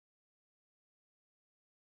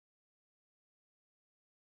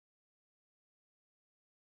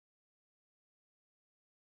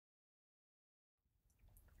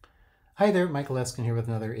Hi there, Michael Eskin here with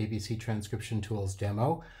another ABC Transcription Tools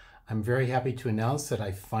demo. I'm very happy to announce that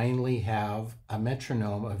I finally have a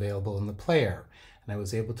metronome available in the player. And I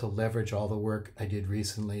was able to leverage all the work I did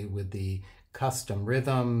recently with the custom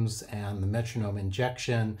rhythms and the metronome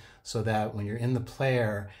injection so that when you're in the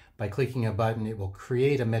player, by clicking a button, it will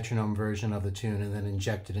create a metronome version of the tune and then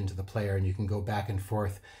inject it into the player, and you can go back and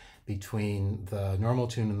forth between the normal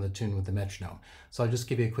tune and the tune with the metronome. So I'll just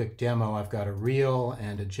give you a quick demo. I've got a reel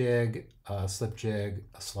and a jig, a slip jig,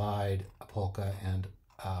 a slide, a polka, and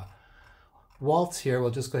a waltz here.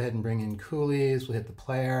 We'll just go ahead and bring in coolies. We'll hit the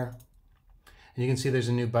player. And you can see there's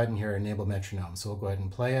a new button here, Enable Metronome. So we'll go ahead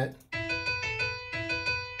and play it.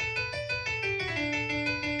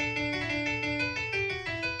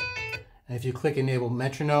 And if you click Enable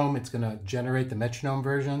Metronome, it's going to generate the metronome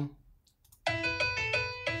version.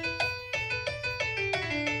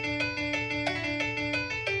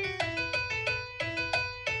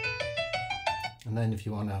 And then if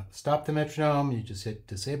you want to stop the metronome, you just hit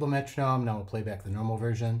Disable Metronome. Now we'll play back the normal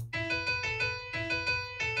version.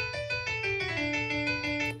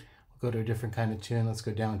 We'll go to a different kind of tune. Let's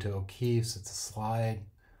go down to O'Keefe's. It's a slide.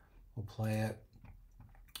 We'll play it.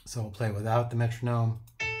 So we'll play without the metronome.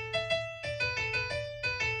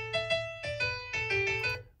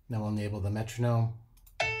 Now we'll enable the metronome.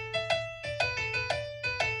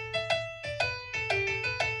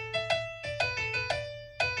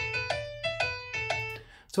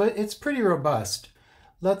 So it's pretty robust.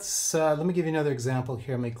 Let me give you another example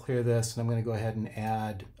here. Let me clear this, and I'm going to go ahead and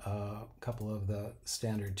add a couple of the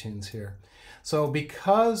standard tunes here. So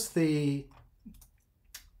because the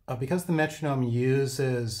metronome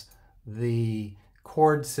uses the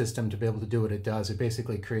chord system to be able to do what it does, it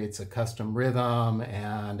basically creates a custom rhythm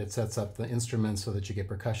and it sets up the instruments so that you get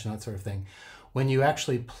percussion, that sort of thing. When you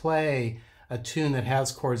actually play a tune that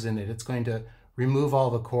has chords in it, it's going to remove all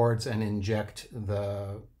the chords and inject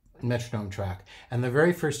the metronome track. And the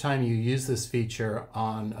very first time you use this feature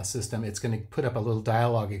on a system, it's going to put up a little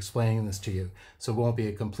dialogue explaining this to you, so it won't be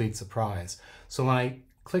a complete surprise. So when I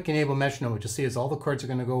click Enable Metronome, what you'll see is all the chords are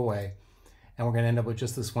going to go away, and we're going to end up with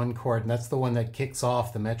just this one chord, and that's the one that kicks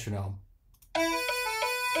off the metronome.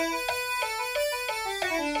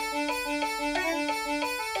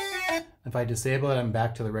 If I disable it, I'm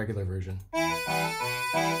back to the regular version.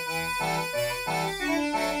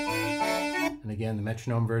 And again, the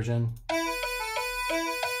metronome version.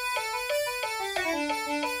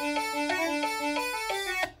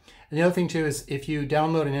 And the other thing too is if you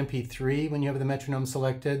download an MP3 when you have the metronome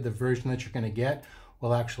selected, the version that you're going to get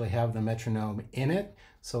will actually have the metronome in it.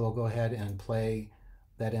 So we'll go ahead and play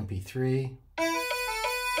that MP3.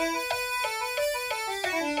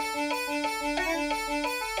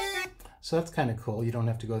 So that's kind of cool. You don't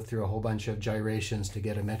have to go through a whole bunch of gyrations to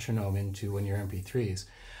get a metronome into one of your MP3s.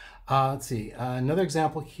 Let's see, another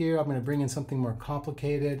example here. I'm going to bring in something more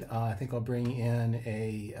complicated. I think I'll bring in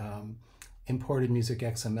a imported music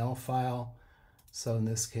XML file. So in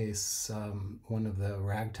this case, one of the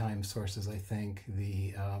ragtime sources, I think,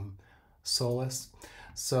 the Solus.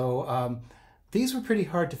 So these were pretty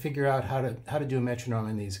hard to figure out how to do a metronome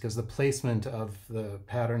in these, because the placement of the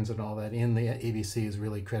patterns and all that in the ABC is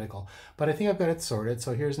really critical. But I think I've got it sorted.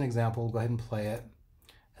 So here's an example. We'll go ahead and play it.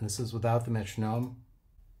 And this is without the metronome.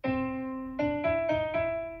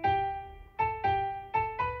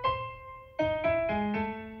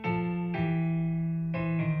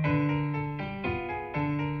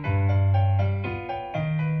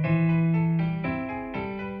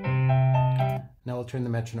 Now we'll turn the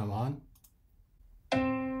metronome on.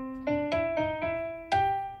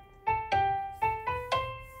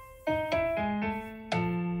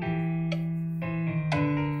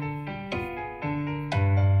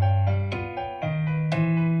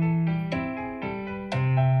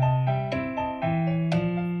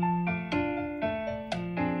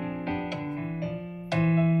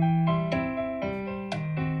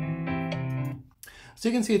 So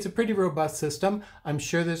you can see it's a pretty robust system. I'm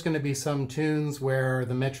sure there's going to be some tunes where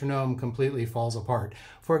the metronome completely falls apart.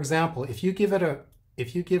 For example, if you give it a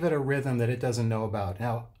rhythm that it doesn't know about.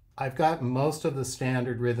 Now, I've got most of the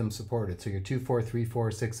standard rhythms supported. So your 2/4,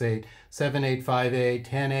 3/4, 6/8, 7/8, 5/8,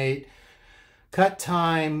 10/8, cut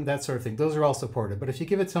time, that sort of thing. Those are all supported. But if you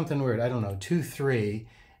give it something weird, I don't know, 2/3,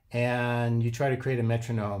 and you try to create a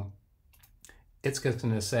metronome, it's just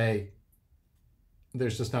going to say,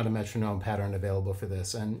 there's just not a metronome pattern available for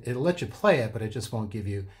this. And it'll let you play it, but it just won't give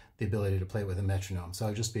you the ability to play with a metronome.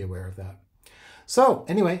 So just be aware of that. So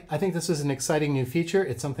anyway, I think this is an exciting new feature.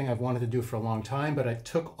 It's something I've wanted to do for a long time, but I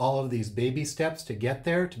took all of these baby steps to get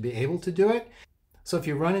there, to be able to do it. So if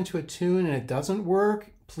you run into a tune and it doesn't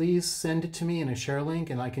work, please send it to me in a share link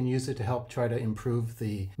and I can use it to help try to improve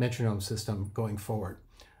the metronome system going forward.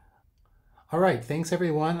 All right, thanks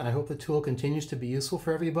everyone. I hope the tool continues to be useful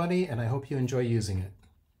for everybody, and I hope you enjoy using it.